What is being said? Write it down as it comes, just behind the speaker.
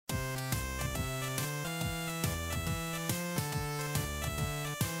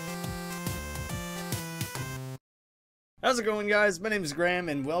How's it going, guys? My name is Graeme,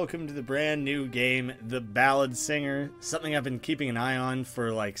 and welcome to the brand new game, The Ballad Singer. Something I've been keeping an eye on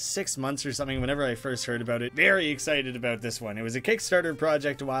for like 6 months or something whenever I first heard about it. Very excited about this one. It was a Kickstarter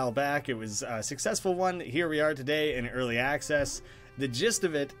project a while back. It was a successful one. Here we are today in early access. The gist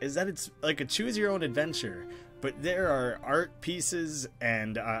of it is that it's like a choose-your-own adventure, but there are art pieces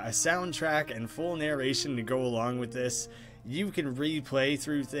and a soundtrack and full narration to go along with this. You can replay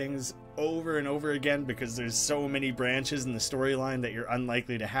through things over and over again because there's so many branches in the storyline that you're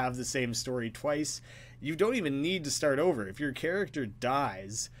unlikely to have the same story twice. You don't even need to start over. If your character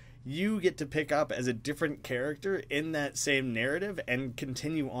dies, you get to pick up as a different character in that same narrative and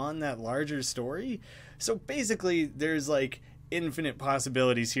continue on that larger story. So basically, there's like infinite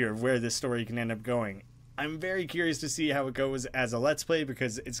possibilities here of where this story can end up going. I'm very curious to see how it goes as a Let's Play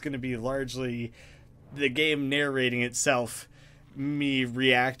because it's going to be largely the game narrating itself, me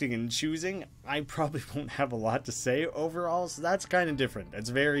reacting and choosing. I probably won't have a lot to say overall, so that's kind of different. It's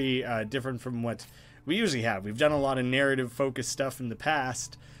very different from what we usually have. We've done a lot of narrative-focused stuff in the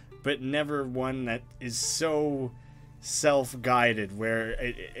past, but never one that is so self-guided, where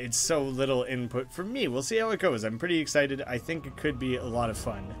it's so little input from me. We'll see how it goes. I'm pretty excited. I think it could be a lot of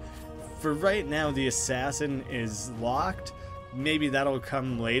fun. For right now, the assassin is locked. Maybe that'll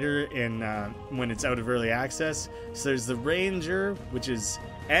come later in when it's out of early access. So there's the Ranger, which is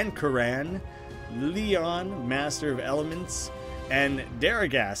Ankaran, Leon, Master of Elements, and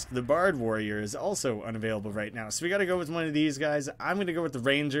Daragast, the Bard Warrior, is also unavailable right now. So we gotta go with one of these guys. I'm gonna go with the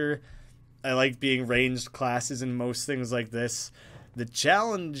Ranger. I like being ranged classes in most things like this. The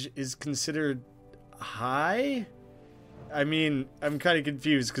challenge is considered high. I mean, I'm kind of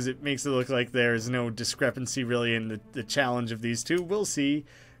confused because it makes it look like there's no discrepancy really in the challenge of these two. We'll see.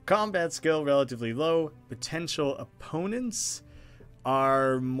 Combat skill relatively low. Potential opponents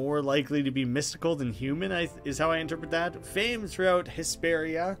are more likely to be mystical than human, is how I interpret that. Fame throughout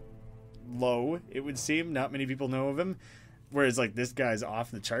Hesperia, low, it would seem. Not many people know of him. Whereas, like, this guy's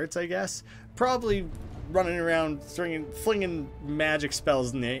off the charts, I guess. Probably running around flinging magic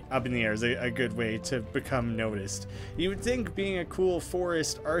spells up in the air is a good way to become noticed. You would think being a cool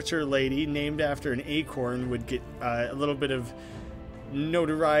forest archer lady named after an acorn would get a little bit of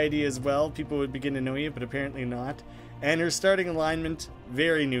notoriety as well. People would begin to know you, but apparently not. And her starting alignment,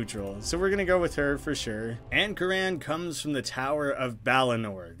 very neutral. So we're going to go with her for sure. Ankaran comes from the Tower of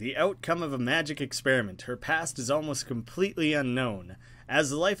Balinor, the outcome of a magic experiment. Her past is almost completely unknown. As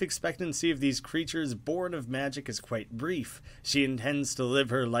the life expectancy of these creatures born of magic is quite brief, she intends to live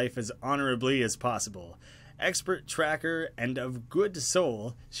her life as honorably as possible. Expert tracker and of good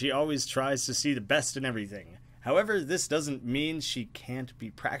soul, she always tries to see the best in everything. However, this doesn't mean she can't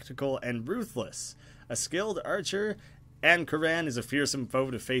be practical and ruthless. A skilled archer, Ankaran is a fearsome foe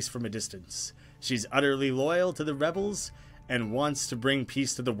to face from a distance. She's utterly loyal to the rebels and wants to bring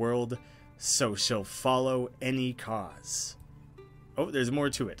peace to the world, so she'll follow any cause. Oh, there's more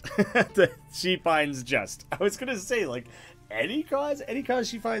to it. That she finds just. I was going to say, like, any cause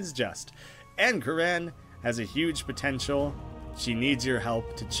she finds just. Ankaran has a huge potential. She needs your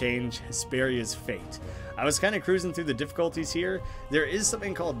help to change Hesperia's fate. I was kind of cruising through the difficulties here. There is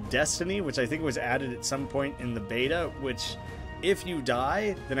something called Destiny, which I think was added at some point in the beta, which if you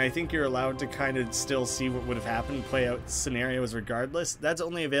die, then I think you're allowed to kind of still see what would have happened, play out scenarios regardless. That's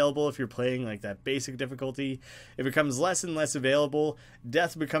only available if you're playing like that basic difficulty. It becomes less and less available.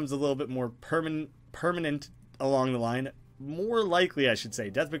 Death becomes a little bit more permanent along the line. More likely, I should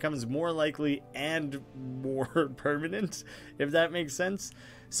say. Death becomes more likely and more permanent, if that makes sense.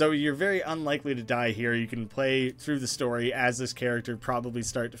 So you're very unlikely to die here. You can play through the story as this character, probably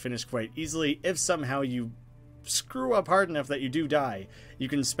start to finish quite easily. If somehow you screw up hard enough that you do die, you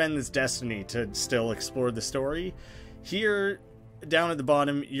can spend this destiny to still explore the story. Here, down at the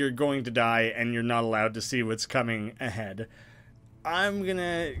bottom, you're going to die and you're not allowed to see what's coming ahead. I'm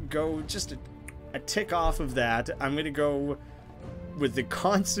gonna go just a tick off of that. I'm gonna go with the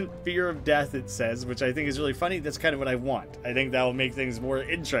constant fear of death, it says, which I think is really funny. That's kind of what I want. I think that will make things more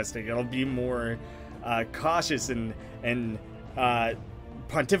interesting. It'll be more cautious and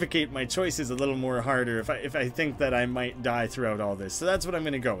pontificate my choices a little more harder if I think that I might die throughout all this. So that's what I'm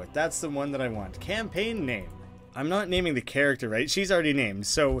going to go with. That's the one that I want. Campaign name. I'm not naming the character, right? She's already named.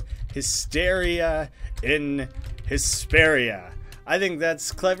 So Hysteria in Hesperia. I think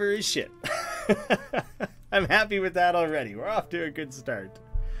that's clever as shit. I'm happy with that already. We're off to a good start.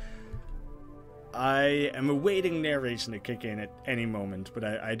 I am awaiting narration to kick in at any moment, but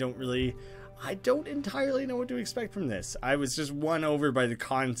I don't entirely know what to expect from this. I was just won over by the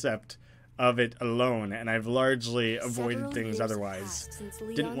concept of it alone, and I've largely avoided things otherwise.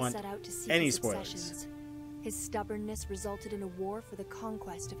 Didn't want any spoilers. His stubbornness resulted in a war for the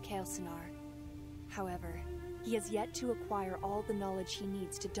conquest of Kelsinar. However, he has yet to acquire all the knowledge he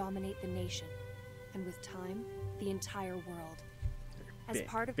needs to dominate the nation, and with time, the entire world. As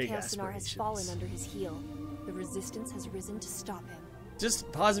part of Kelsinar has fallen under his heel, the resistance has risen to stop him.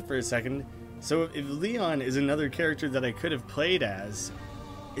 Just pause it for a second. So if Leon is another character that I could have played as,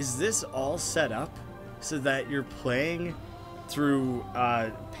 is this all set up so that you're playing through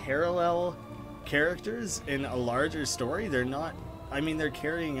parallel characters in a larger story? They're not, I mean, they're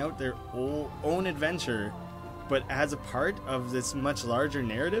carrying out their own adventure, but as a part of this much larger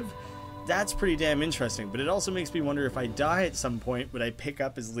narrative. That's pretty damn interesting, but it also makes me wonder if I die at some point, would I pick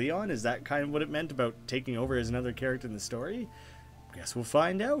up as Leon? Is that kind of what it meant about taking over as another character in the story? Guess we'll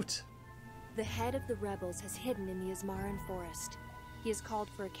find out. The head of the rebels has hidden in the Ismaran forest. He has called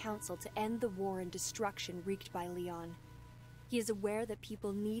for a council to end the war and destruction wreaked by Leon. He is aware that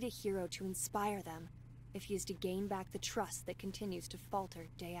people need a hero to inspire them if he is to gain back the trust that continues to falter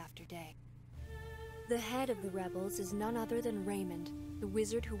day after day. The head of the rebels is none other than Raymond, the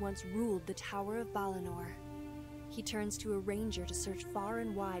wizard who once ruled the Tower of Balinor. He turns to a ranger to search far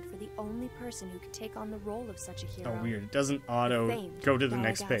and wide for the only person who could take on the role of such a hero. Oh, weird. It doesn't auto go to the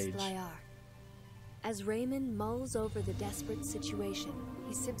next page. As Raymond mulls over the desperate situation,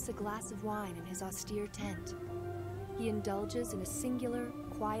 he sips a glass of wine in his austere tent. He indulges in a singular,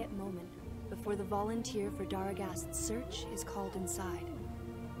 quiet moment before the volunteer for Daragast's search is called inside.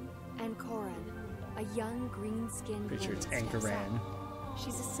 And Corin, a young, green-skinned woman, Picture it's steps Anchoran. up.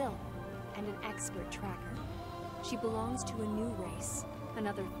 She's a sylph and an expert tracker. She belongs to a new race,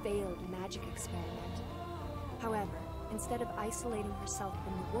 another failed magic experiment. However, instead of isolating herself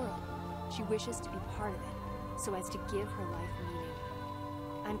from the world, she wishes to be part of it, so as to give her life meaning.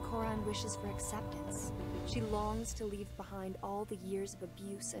 And Coran wishes for acceptance. She longs to leave behind all the years of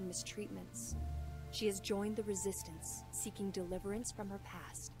abuse and mistreatments. She has joined the resistance, seeking deliverance from her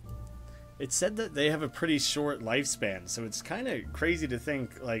past. It said that they have a pretty short lifespan, so it's kind of crazy to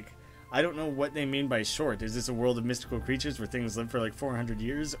think, like, I don't know what they mean by short. Is this a world of mystical creatures where things live for like 400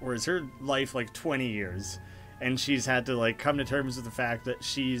 years? Or is her life like 20 years? And she's had to like come to terms with the fact that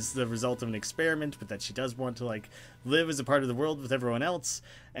she's the result of an experiment, but that she does want to like live as a part of the world with everyone else.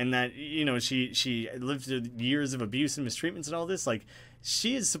 And that, you know, she lived through years of abuse and mistreatments and all this. Like,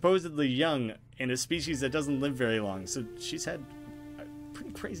 she is supposedly young in a species that doesn't live very long. So she's had a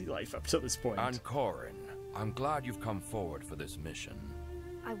pretty crazy life up to this point. And Corin, I'm glad you've come forward for this mission.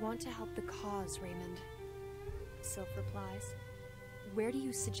 I want to help the cause, Raymond. Sylph replies. Where do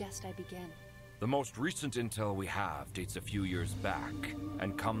you suggest I begin? The most recent intel we have dates a few years back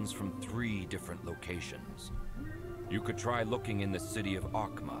and comes from 3 different locations. You could try looking in the city of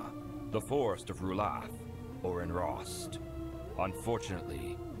Akma, the forest of Rulath, or in Rost.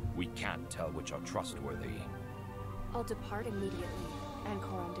 Unfortunately, we can't tell which are trustworthy. I'll depart immediately, and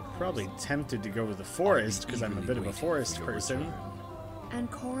Corin declares. Probably tempted to go to the forest because I'm a bit of a forest person. And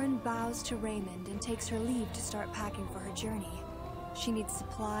Corin bows to Raymond and takes her leave to start packing for her journey. She needs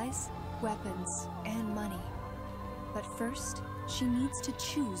supplies, weapons, and money. But first, she needs to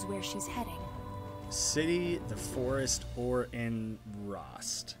choose where she's heading. City, the forest, or in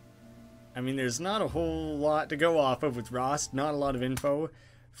Rost. I mean, there's not a whole lot to go off of with Rost, not a lot of info.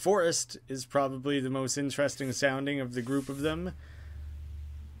 Forest is probably the most interesting sounding of the group of them.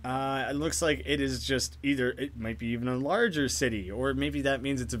 It looks like it is just either, it might be even a larger city, or maybe that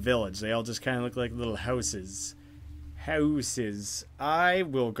means it's a village. They all just kind of look like little houses. I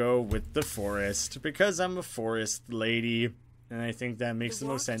will go with the forest, because I'm a forest lady, and I think that makes the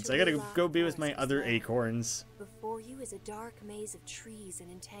most sense. I gotta go be with my other acorns. Before you is a dark maze of trees and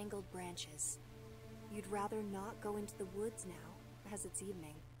entangled branches. You'd rather not go into the woods now, as it's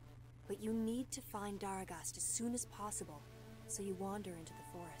evening. But you need to find Daragast as soon as possible, so you wander into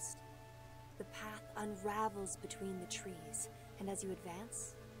the forest. The path unravels between the trees, and as you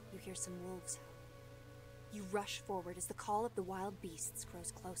advance, you hear some wolves howl. You rush forward as the call of the wild beasts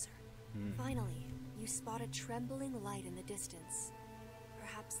grows closer. Finally, you spot a trembling light in the distance.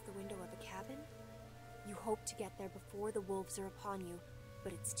 Perhaps the window of a cabin? You hope to get there before the wolves are upon you,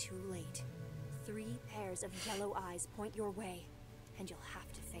 but it's too late. 3 pairs of yellow eyes point your way, and you'll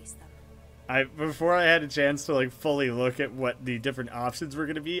have to face them. Before I had a chance to like fully look at what the different options were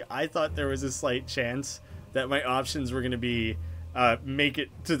going to be, I thought there was a slight chance that my options were going to be make it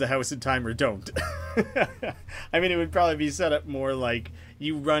to the house in time or don't. I mean, it would probably be set up more like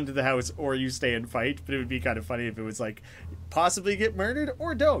you run to the house or you stay and fight, but it would be kind of funny if it was like possibly get murdered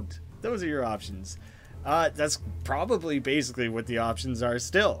or don't. Those are your options. That's probably basically what the options are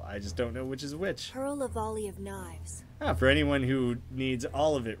still. I just don't know which is which. Hurl a volley of knives. For anyone who needs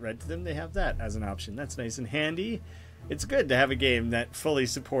all of it read to them, they have that as an option. That's nice and handy. It's good to have a game that fully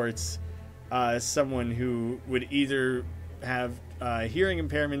supports someone who would either have hearing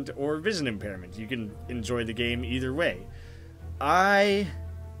impairment or vision impairment. You can enjoy the game either way. I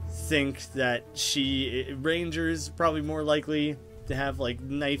think that Rangers probably more likely to have like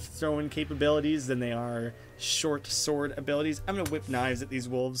knife throwing capabilities than they are short sword abilities. I'm gonna whip knives at these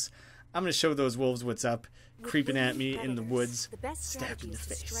wolves. I'm gonna show those wolves what's up, creeping at me in the woods, stab in the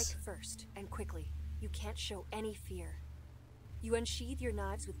face. Strike first and quickly. You can't show any fear. You unsheathe your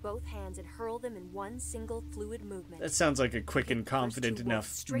knives with both hands and hurl them in one single fluid movement. That sounds like a quick and confident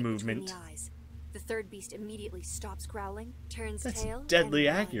enough movement. The eyes. The third beast immediately stops growling, turns That's tail, deadly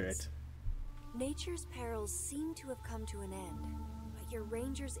and runs. accurate. Nature's perils seem to have come to an end, but your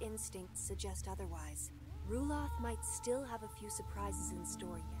ranger's instincts suggest otherwise. Ruloth might still have a few surprises in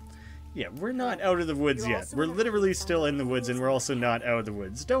store yet. Yeah, we're not out of the woods yet. We're literally still in the woods, and we're also not out of the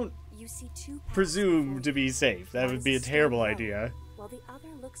woods. Don't presume to be safe. That would be a terrible idea. While the other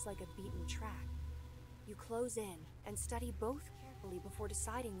looks like a beaten track. You close in and study both carefully before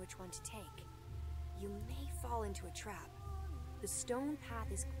deciding which one to take. You may fall into a trap. The stone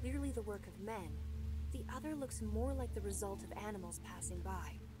path is clearly the work of men. The other looks more like the result of animals passing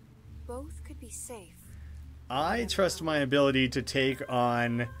by. Both could be safe. I trust my ability to take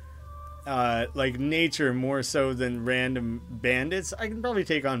on like nature more so than random bandits. I can probably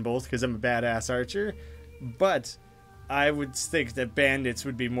take on both because I'm a badass archer, but I would think that bandits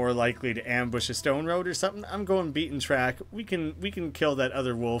would be more likely to ambush a stone road or something. I'm going beaten track. We can kill that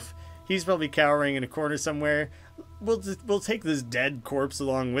other wolf. He's probably cowering in a corner somewhere. We'll take this dead corpse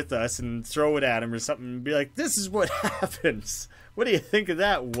along with us and throw it at him or something and be like, this is what happens. What do you think of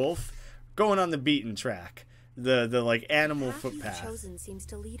that, wolf? Going on the beaten track. The like animal footpath. The path you've chosen seems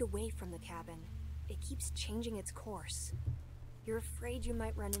to lead away from the cabin. It keeps changing its course. You're afraid you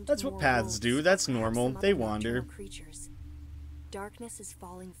might run into That's what paths do. That's normal. They wander. Creatures. Darkness is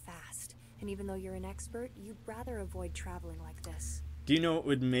falling fast, and even though you're an expert, you'd rather avoid traveling like this. Do you know what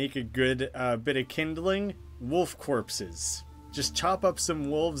would make a good bit of kindling? Wolf corpses. Just chop up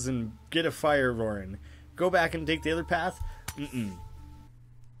some wolves and get a fire roaring. Go back and take the other path?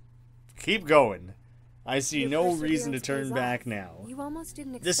 Keep going. I see no reason to turn back now.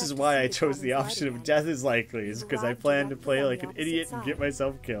 This is why I chose the option of death is likely, is because I plan to play like an idiot and get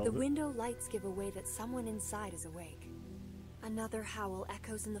myself killed. The window lights give away that someone inside is awake. Another howl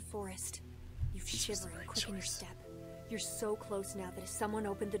echoes in the forest. You shiver and quicken your step. You're so close now that if someone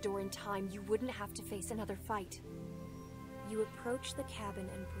opened the door in time, you wouldn't have to face another fight. You approach the cabin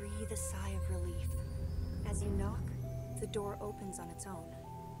and breathe a sigh of relief. As you knock, the door opens on its own.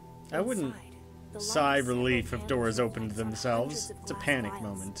 I wouldn't sigh relief if doors opened themselves. It's a panic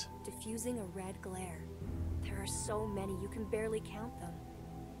moment. Diffusing a red glare. There are so many you can barely count them.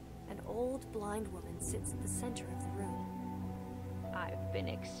 An old blind woman sits at the center of the room. I've been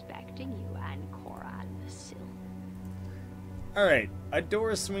expecting you, Ankoran the Silk. Alright, a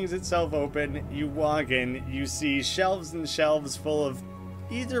door swings itself open, you walk in, you see shelves and shelves full of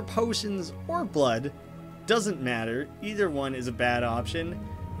either potions or blood. Doesn't matter, either one is a bad option.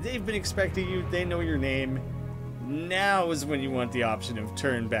 They've been expecting you, they know your name. Now is when you want the option of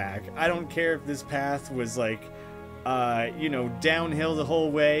turn back. I don't care if this path was like, you know, downhill the whole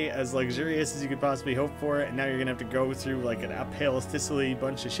way, as luxurious as you could possibly hope for, and now you're gonna have to go through like an uphill, thistly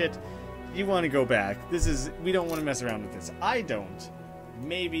bunch of shit. You want to go back. We don't want to mess around with this. I don't.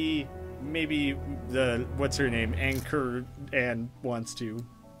 Maybe the, what's her name, Anchor Ann wants to.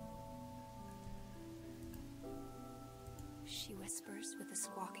 She whispers with a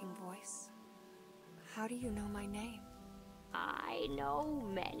squawking voice. How do you know my name? I know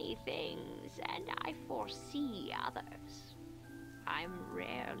many things, and I foresee others. I'm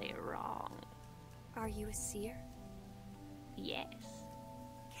rarely wrong. Are you a seer? Yes.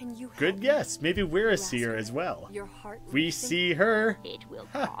 Can you help Good guess. Maybe we're a seer as well. Your heart we see her. It will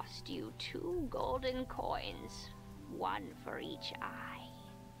cost you 2 golden coins, 1 for each eye.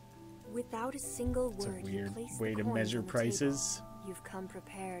 Without a single It's word, a weird you place way the to coins measure on the prices. table. You've come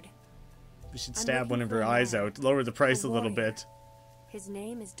prepared. We should stab one of her eyes out. Lower the price a little bit. His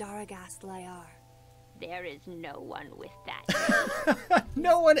name is Daragast Layar. There is no one with that name.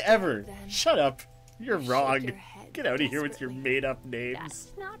 No one ever. Then Shut up. You're you shake wrong. your head Get out of here with your desperately. made-up names.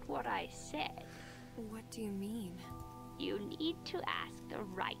 That's not what I said. What do you mean? You need to ask the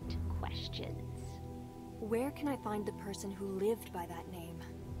right questions. Where can I find the person who lived by that name?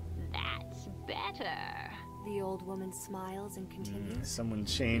 That's better. The old woman smiles and continues. Someone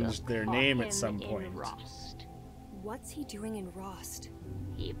changed their Look for name him at some in point. Rost. What's he doing in Rost?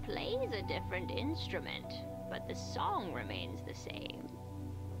 He plays a different instrument, but the song remains the same.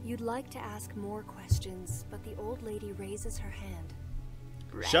 You'd like to ask more questions, but the old lady raises her hand.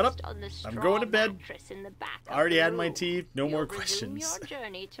 Shut up. Rest on the I'm straw going to bed. mattress in the back of Already the had my room. tea. No You'll more resume questions. your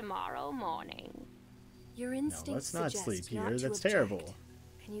journey tomorrow morning. Your No, instincts let's not suggest sleep here. not to That's object, terrible.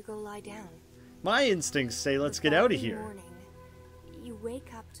 and you go lie down. My instincts say let's The get out of following here. Morning, you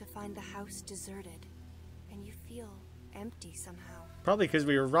wake up to find the house deserted, and you feel empty somehow. Probably because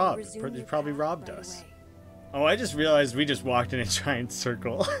we were You robbed. resume They your probably path robbed right us. away. Oh, I just realized we just walked in a giant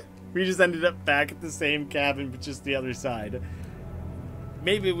circle. We just ended up back at the same cabin, but just the other side.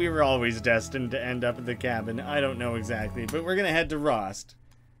 Maybe we were always destined to end up at the cabin. I don't know exactly, but we're gonna head to Rost.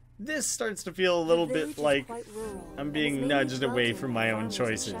 This starts to feel a little The village bit is like quite rural, I'm and being is mainly nudged away dwelt in from by my own farmers and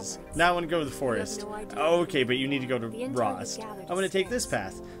choices. shepherds. Now I want to go to the You have forest. no idea Oh, who okay, but you need to go to The intel we Rost. gathered I'm gonna take this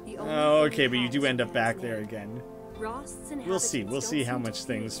stands. path. The only Oh, thing okay, we but you have do is end up man's back there name. again. Rost's We'll see. inhabitants We'll see don't how seem much to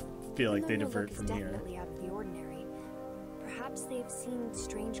things feud, feel like even they though your divert look is from here. definitely out of the ordinary. Perhaps they've seen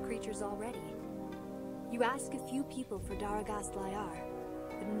strange creatures already. You ask a few people for Daragast Lyar,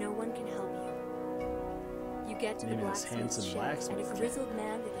 but no one can help you. You get to the Maybe this blacksmith's handsome shed, blacksmith and a can. grizzled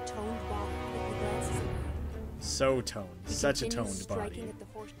man with a toned body quickly glances at you. So toned. He Such a continues toned striking body. at the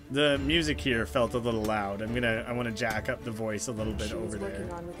horse The music here felt a little loud. I want to jack up the voice a little bit she over is working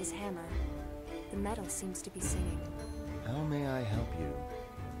there. on with his hammer. The metal seems to be singing. How may I help you?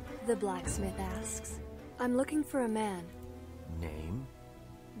 The blacksmith asks. I'm looking for a man. Name?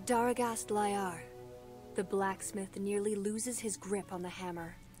 Daragast Lyar. The blacksmith nearly loses his grip on the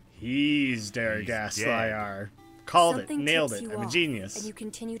hammer. He's Daragast dead. Lyar. Called Something it. Nailed tips it. you I'm a off, genius. And you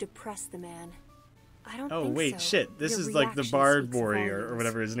continue to press the man. I don't Oh think wait, so. shit. This Your is like the reaction bard speaks warrior or volumes.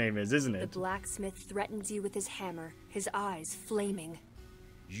 whatever his name is, isn't The it? blacksmith threatens you with his hammer, his eyes flaming.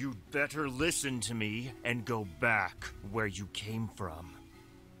 You'd better listen to me and go back where you came from.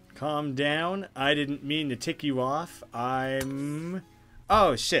 Calm down. I didn't mean to tick you off.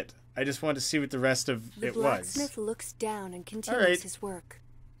 Oh shit. I just wanted to see what the rest of The it blacksmith was. looks down and continues Alright. his work.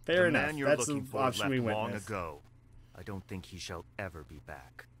 Fair the enough. man you're That's looking the for option left we went long with. ago. I don't think he shall ever be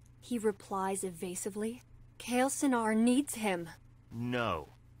back. He replies evasively. Kael'Sinar needs him. No.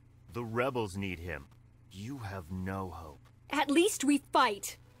 The rebels need him. You have no hope. At least we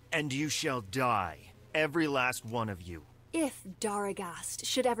fight. And you shall die. Every last one of you. If Daragast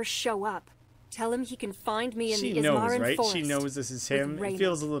should ever show up, tell him he can find me in She the knows, Ismaran right? forest. She knows this is with him. It Raymond.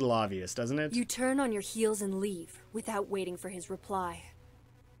 feels a little obvious, doesn't it? You turn on your heels and leave without waiting for his reply.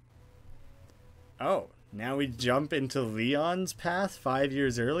 Oh, now we jump into Leon's path 5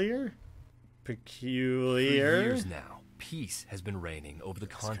 years earlier? For Peculiar. years now, peace has been reigning over the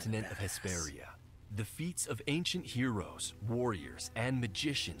continent of Hesperia. The feats of ancient heroes, warriors, and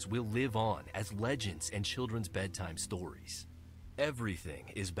magicians will live on as legends and children's bedtime stories. Everything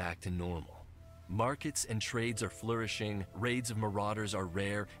is back to normal. Markets and trades are flourishing, raids of marauders are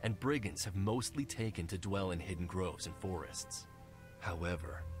rare, and brigands have mostly taken to dwell in hidden groves and forests.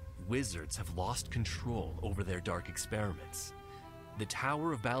 However, wizards have lost control over their dark experiments. The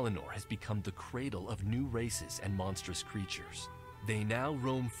Tower of Balinor has become the cradle of new races and monstrous creatures. They now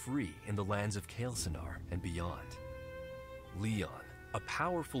roam free in the lands of Kael'Sinar and beyond. Leon, a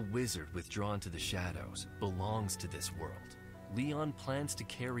powerful wizard withdrawn to the shadows, belongs to this world. Leon plans to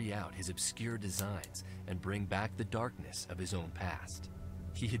carry out his obscure designs and bring back the darkness of his own past.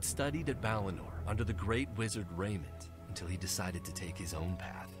 He had studied at Balinor under the great wizard Raymond until he decided to take his own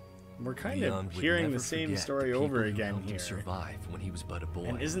path. We're kind Leon of would hearing never the same forget story the over people who again helped him here. survive when he was but a boy.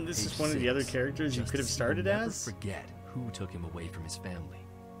 And isn't this Page just one of the other 6, characters you could have Justice started will never as? forget who took him away from his family,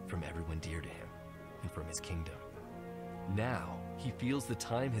 from everyone dear to him, and from his kingdom. Now, he feels the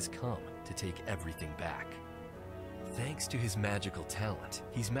time has come to take everything back. Thanks to his magical talent,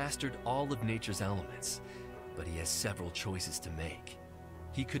 he's mastered all of nature's elements, but he has several choices to make.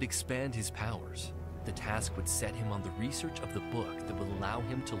 He could expand his powers. The task would set him on the research of the book that would allow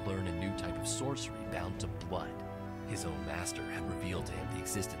him to learn a new type of sorcery bound to blood. His own master had revealed to him the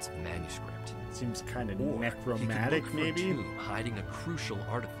existence of the manuscript. Seems kind of Or he necromantic, could look for a maybe? tomb hiding a crucial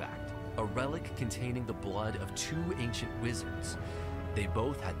artifact, a relic containing the blood of two ancient wizards. They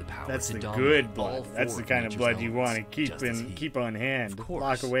both had the power That's to the dominate good all blood. That's four the of kind of nature's blood you want to elements, keep just as he. keep on hand, Of course,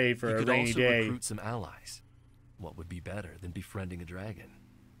 lock away for he a could rainy also day. recruit some allies. What would be better than befriending a dragon?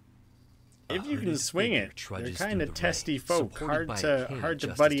 If A you can hooded swing figure it, they're trudges kind through of the testy rain, folk, supported by a king hard to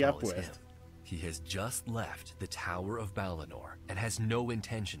just buddy as up tall as with. him. He has just left the Tower of Balinor and has no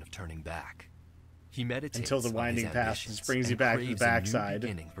intention of turning back. He meditates until the on winding his path ambitions just brings you and back to the craves a new backside.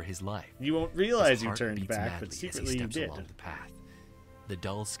 beginning for his life. You won't realize His you heart turned beats back, but madly as secretly he you steps did. along the path. The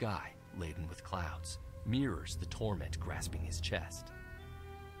dull sky, laden with clouds, mirrors the torment grasping his chest.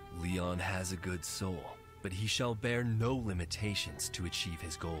 Leon has a good soul, but he shall bear no limitations to achieve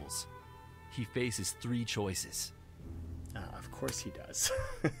his goals. He faces 3 choices. Of course he does.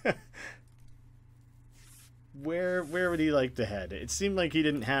 Where would he like to head? It seemed like he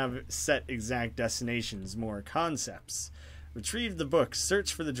didn't have set exact destinations, more concepts. Retrieve the book,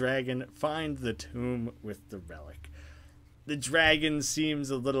 search for the dragon, find the tomb with the relic. The dragon seems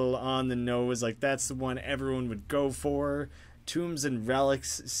a little on the nose, like that's the one everyone would go for. Tombs and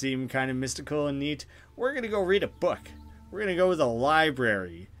relics seem kind of mystical and neat. We're going to go read a book. We're going to go with a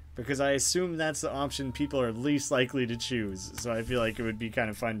library, because I assume that's the option people are least likely to choose. So I feel like it would be kind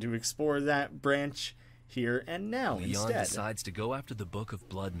of fun to explore that branch here and now Leon instead. decides to go after the Book of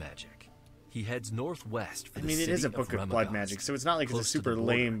Blood Magic. He heads northwest for I the mean, it city is a book of blood Remagast, magic, so it's not like it's a close to the super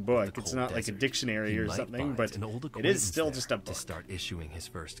border lame of book. the It's cold not like a desert. dictionary He or might something, find but an old it is acquaintance still there just a to book. start issuing his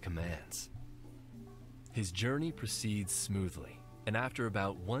first commands. His journey proceeds smoothly, and after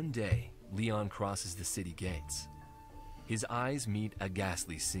about 1 day, Leon crosses the city gates. His eyes meet a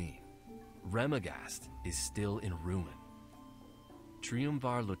ghastly scene. Remagast is still in ruin.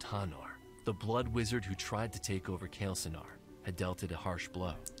 Triumvar Lotanor, the blood wizard who tried to take over Kael'Sanar, had dealt it a harsh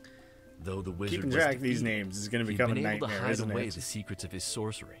blow. Though the wizard Keeping was track of these defeated, names is going to he'd become a been able to nightmare, hide isn't away it? the secrets of his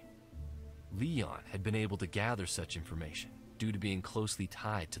sorcery. Leon had been able to gather such information due to being closely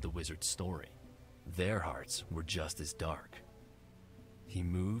tied to the wizard's story. Their hearts were just as dark. He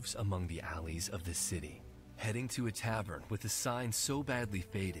moves among the alleys of the city, heading to a tavern with a sign so badly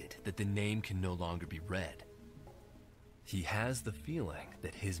faded that the name can no longer be read. He has the feeling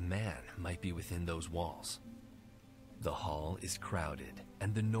that his man might be within those walls. The hall is crowded,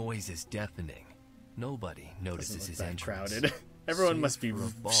 and the noise is deafening. Nobody notices Doesn't look his that entrance. crowded. Everyone save must be for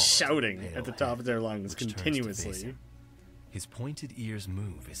a bald, shouting pale at the top head, of their lungs which turns to face continuously. him. His pointed ears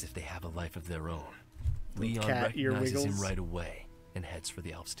move as if they have a life of their own. Little Leon cat ear recognizes him wiggles. right away and heads for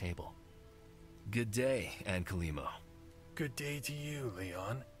the elf's table. Good day, Ankalimo. Good day to you,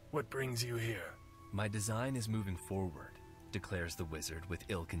 Leon. What brings you here? My design is moving forward, declares the wizard with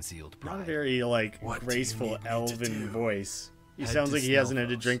ill-concealed pride. Not a very, like, What do you graceful need me to elven do? voice. He Head sounds to like he hasn't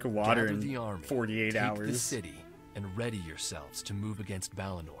had a Snellfoss, drink of water gather in the army, 48 take hours. the city, and ready yourselves to move against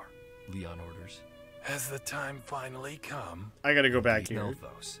Valinor, Leon orders. Has the time finally come? I gotta go back Take here.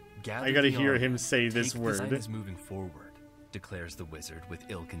 Nelthos, gather I gotta the hear army, him say this take the sign word. is moving forward, declares the wizard with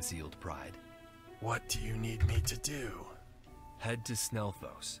ill-concealed pride. What do you need me to do? Head to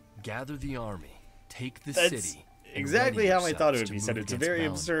Snellfoss, gather the army, take the That's city. and exactly ready how I thought it yourselves would to be said. move It's a against very Valinor,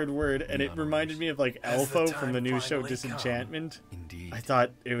 absurd word, and it Leon reminded orders. me of, like, Has the Elfo from the time new show finally Disenchantment. Indeed. I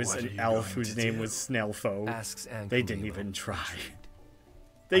thought it was What are an you elf going whose to name do? was Snellfo. Asks They didn't Ankalimo, even try. intrigued.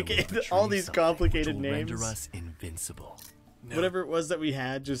 They I will gave betray all these something complicated which will names. render us invincible. No. Whatever it was that we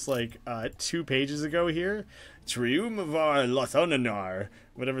had just like 2 pages ago here. Triumvar Lothananar.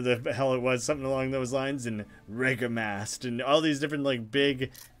 Whatever the hell it was, something along those lines, and Regamast, and all these different like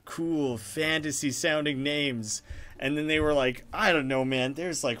big, cool, fantasy sounding names. And then they were like, I don't know, man,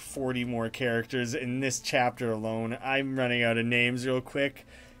 there's like 40 more characters in this chapter alone. I'm running out of names real quick.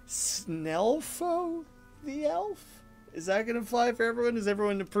 Snellfo the elf? Is that going to fly for everyone? Does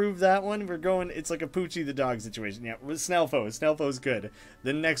everyone approve that one? We're going, it's like a Poochie the dog situation. Yeah, with Snellfo. Snellfo's good.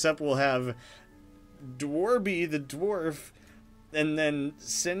 Then next up we'll have Dwarby the dwarf. And then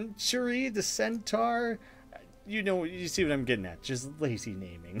Century the centaur. You know, you see what I'm getting at. Just lazy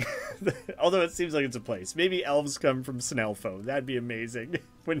naming. Although it seems like it's a place. Maybe elves come from Snellfo. That'd be amazing.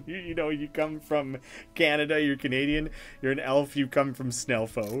 When you come from Canada, you're Canadian. You're an elf, you come from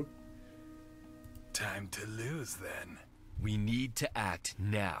Snellfo. Time to lose, then. We need to act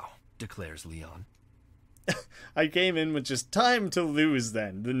now, declares Leon. I came in with just time to lose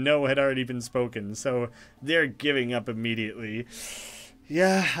then. The no had already been spoken, so they're giving up immediately.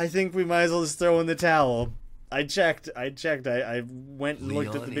 Yeah, I think we might as well just throw in the towel. I checked. I went and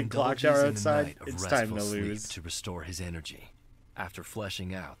looked at the big clock indulges tower in a outside. night of It's time to restful sleep lose. to restore his energy. After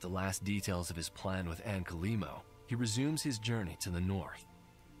fleshing out the last details of his plan with Ankalimo, he resumes his journey to the north.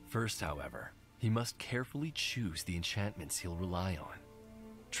 First, however, he must carefully choose the enchantments he'll rely on.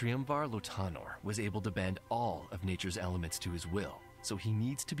 Triumvar Lotanor was able to bend all of nature's elements to his will, so he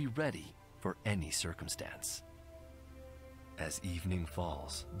needs to be ready for any circumstance. As evening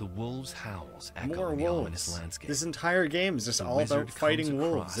falls, the wolves' howls echo More in the ominous wolves. landscape. This entire game is just The all wizard about comes fighting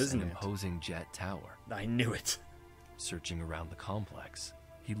wolves, across isn't an it? imposing jet tower. I knew it. Searching around the complex,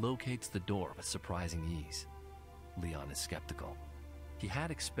 he locates the door with surprising ease. Leon is skeptical. He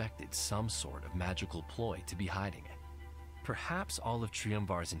had expected some sort of magical ploy to be hiding it. Perhaps all of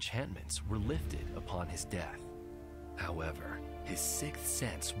Triumvir's enchantments were lifted upon his death. However, his sixth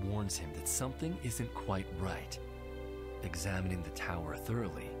sense warns him that something isn't quite right. Examining the tower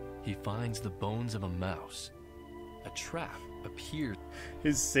thoroughly, he finds the bones of a mouse. A trap appears.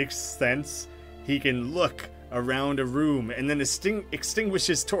 His sixth sense, he can look around a room and then extinguish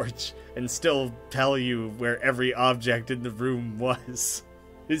his torch and still tell you where every object in the room was.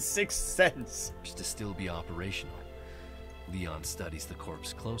 His sixth sense. To still be operational. Leon studies the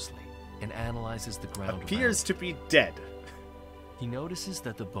corpse closely and analyzes the ground Appears around to be dead. He notices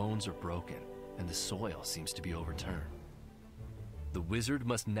that the bones are broken and the soil seems to be overturned. The wizard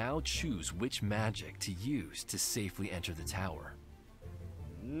must now choose which magic to use to safely enter the tower.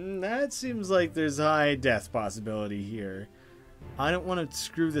 That seems like there's a high death possibility here. I don't want to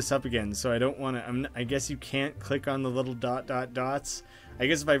screw this up again, so I don't want to... I guess you can't click on the little dots. I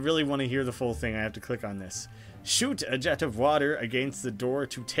guess if I really want to hear the full thing, I have to click on this. Shoot a jet of water against the door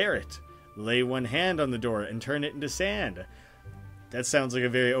to tear it. Lay one hand on the door and turn it into sand. That sounds like a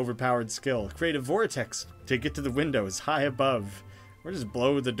very overpowered skill. Create a vortex to get to the windows high above. Or just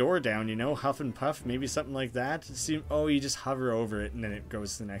blow the door down, you know? Huff and puff, maybe something like that. Oh, you just hover over it and then it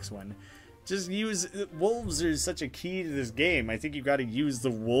goes to the next one. Just use... Wolves are such a key to this game. I think you've got to use the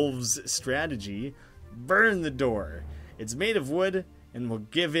wolves strategy. Burn the door. It's made of wood and will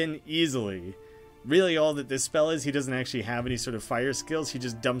give in easily. Really, all that this spell is, he doesn't actually have any sort of fire skills. He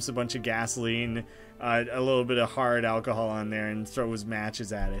just dumps a bunch of gasoline, a little bit of hard alcohol on there, and throws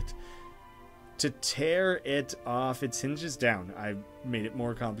matches at it. To tear it off its hinges down. I made it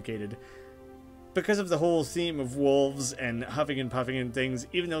more complicated. Because of the whole theme of wolves and huffing and puffing and things,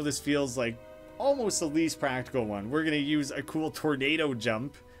 even though this feels like almost the least practical one, we're going to use a cool tornado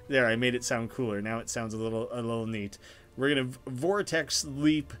jump. There, I made it sound cooler. Now it sounds a little neat. We're going to vortex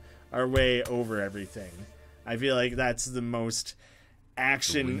leap our way over everything. I feel like that's the most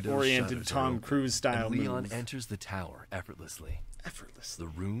action-oriented Tom Cruise style move. Leon enters the tower effortlessly. The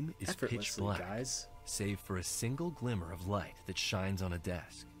room is pitch black, guys. Save for a single glimmer of light that shines on a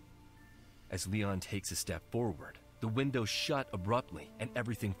desk. As Leon takes a step forward, the windows shut abruptly and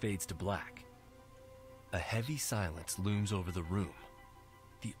everything fades to black. A heavy silence looms over the room.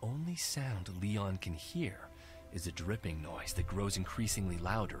 The only sound Leon can hear is a dripping noise that grows increasingly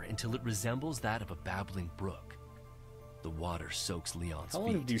louder until it resembles that of a babbling brook. The water soaks Leon's feet. How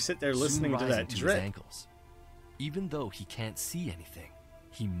long do you sit there listening to that drip? His ankles. Even though he can't see anything,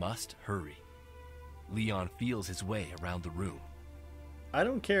 he must hurry. Leon feels his way around the room. I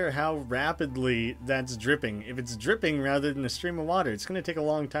don't care how rapidly that's dripping. If it's dripping rather than a stream of water, it's going to take a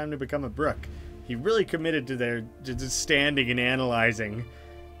long time to become a brook. He really committed to just standing and analyzing.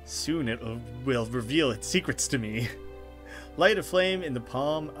 Soon it will reveal its secrets to me. Light a flame in the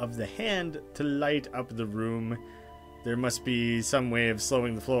palm of the hand to light up the room. There must be some way of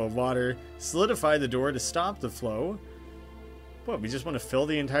slowing the flow of water. Solidify the door to stop the flow. What, we just want to fill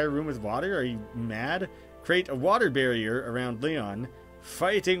the entire room with water? Are you mad? Create a water barrier around Leon.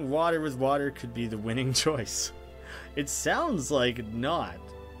 Fighting water with water could be the winning choice. It sounds like not.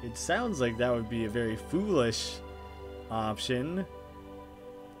 It sounds like that would be a very foolish option.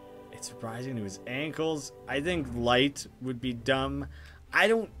 It's rising to his ankles. I think light would be dumb. I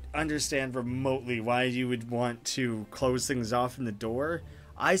don't understand remotely why you would want to close things off in the door.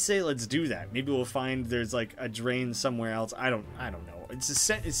 I say let's do that. Maybe we'll find there's like a drain somewhere else. I don't know. It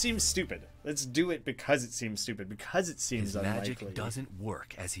seems stupid. Let's do it because it seems stupid. Because it seems unlikely. His magic doesn't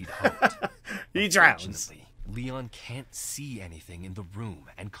work as he'd hoped. He drowns. Unfortunately, Leon can't see anything in the room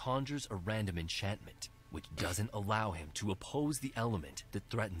and conjures a random enchantment, which doesn't allow him to oppose the element that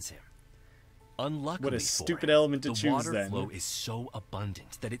threatens him. Unluckily, what a stupid element to choose, then. The water flow is so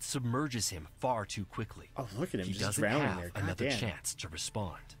abundant that it submerges him far too quickly. Oh, look at him, he just doesn't drowning have there. another chance to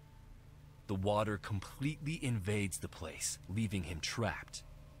respond. The water completely invades the place, leaving him trapped.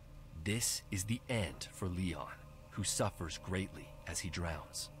 This is the end for Leon, who suffers greatly as he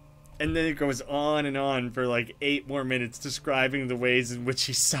drowns. And then it goes on and on for like 8 more minutes describing the ways in which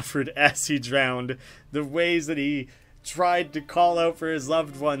he suffered as he drowned. The ways that he tried to call out for his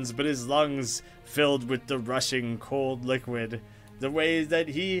loved ones, but his lungs filled with the rushing cold liquid. The way that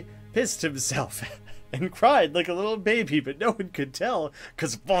he pissed himself and cried like a little baby, but no one could tell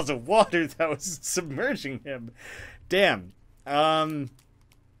because of all the water that was submerging him. Damn.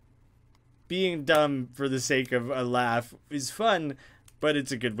 Being dumb for the sake of a laugh is fun, but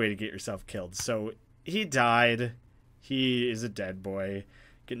it's a good way to get yourself killed. So he died. He is a dead boy.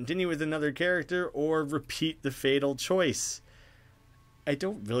 Continue with another character or repeat the fatal choice. I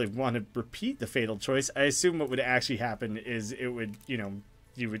don't really want to repeat the fatal choice. I assume what would actually happen is it would, you know,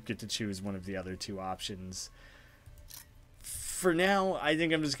 you would get to choose one of the other two options. For now, I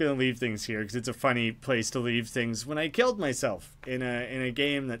think I'm just going to leave things here because it's a funny place to leave things when I killed myself in a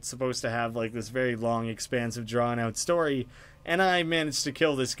game that's supposed to have like this very long, expansive, drawn-out story, and I managed to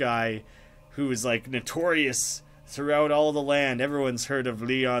kill this guy who is like notorious throughout all the land. Everyone's heard of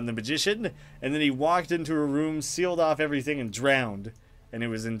Leon the Magician, and then he walked into a room, sealed off everything, and drowned, and it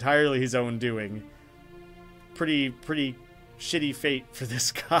was entirely his own doing. Pretty shitty fate for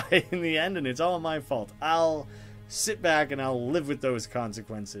this guy in the end, and it's all my fault. I'll sit back and I'll live with those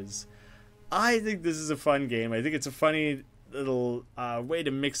consequences. I think this is a fun game. I think it's a funny little way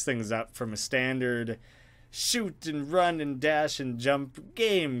to mix things up from a standard shoot and run and dash and jump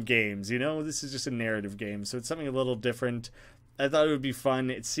games, you know? This is just a narrative game, so it's something a little different. I thought it would be fun.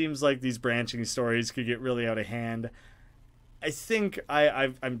 It seems like these branching stories could get really out of hand. I think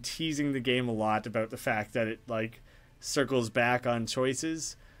I'm teasing the game a lot about the fact that it, like, circles back on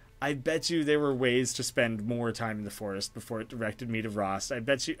choices. I bet you there were ways to spend more time in the forest before it directed me to Ross. I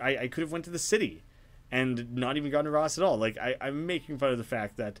bet you I could have went to the city and not even gone to Ross at all. Like, I'm making fun of the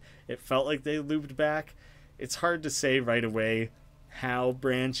fact that it felt like they looped back. It's hard to say right away how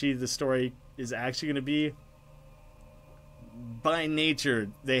branchy the story is actually going to be. By nature,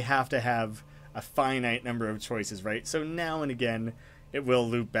 they have to have a finite number of choices, right? So now and again, it will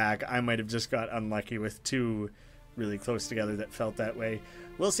loop back. I might have just got unlucky with two really close together that felt that way.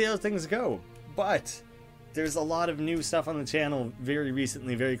 We'll see how things go, but there's a lot of new stuff on the channel very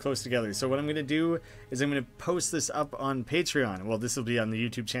recently, very close together. So what I'm going to do is I'm going to post this up on Patreon. Well, this will be on the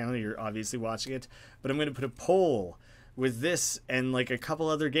YouTube channel. You're obviously watching it, but I'm going to put a poll with this and like a couple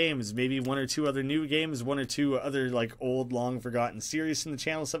other games, maybe one or two other new games, one or two other like old, long forgotten series from the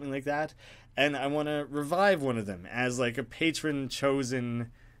channel, something like that. And I want to revive one of them as like a patron chosen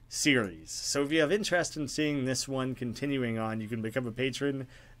series. So if you have interest in seeing this one continuing on, you can become a patron.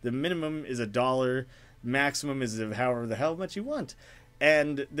 The minimum is $1, maximum is however the hell much you want,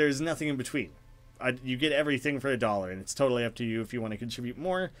 and there's nothing in between. You get everything for $1, and it's totally up to you if you want to contribute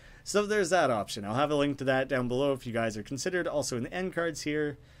more. So there's that option. I'll have a link to that down below if you guys are considered. Also in the end cards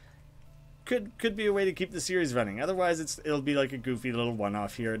here. Could be a way to keep the series running. Otherwise it'll be like a goofy little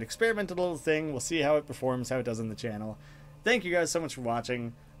one-off here, an experimental little thing. We'll see how it performs, how it does on the channel. Thank you guys so much for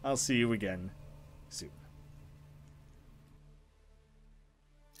watching. I'll see you again soon.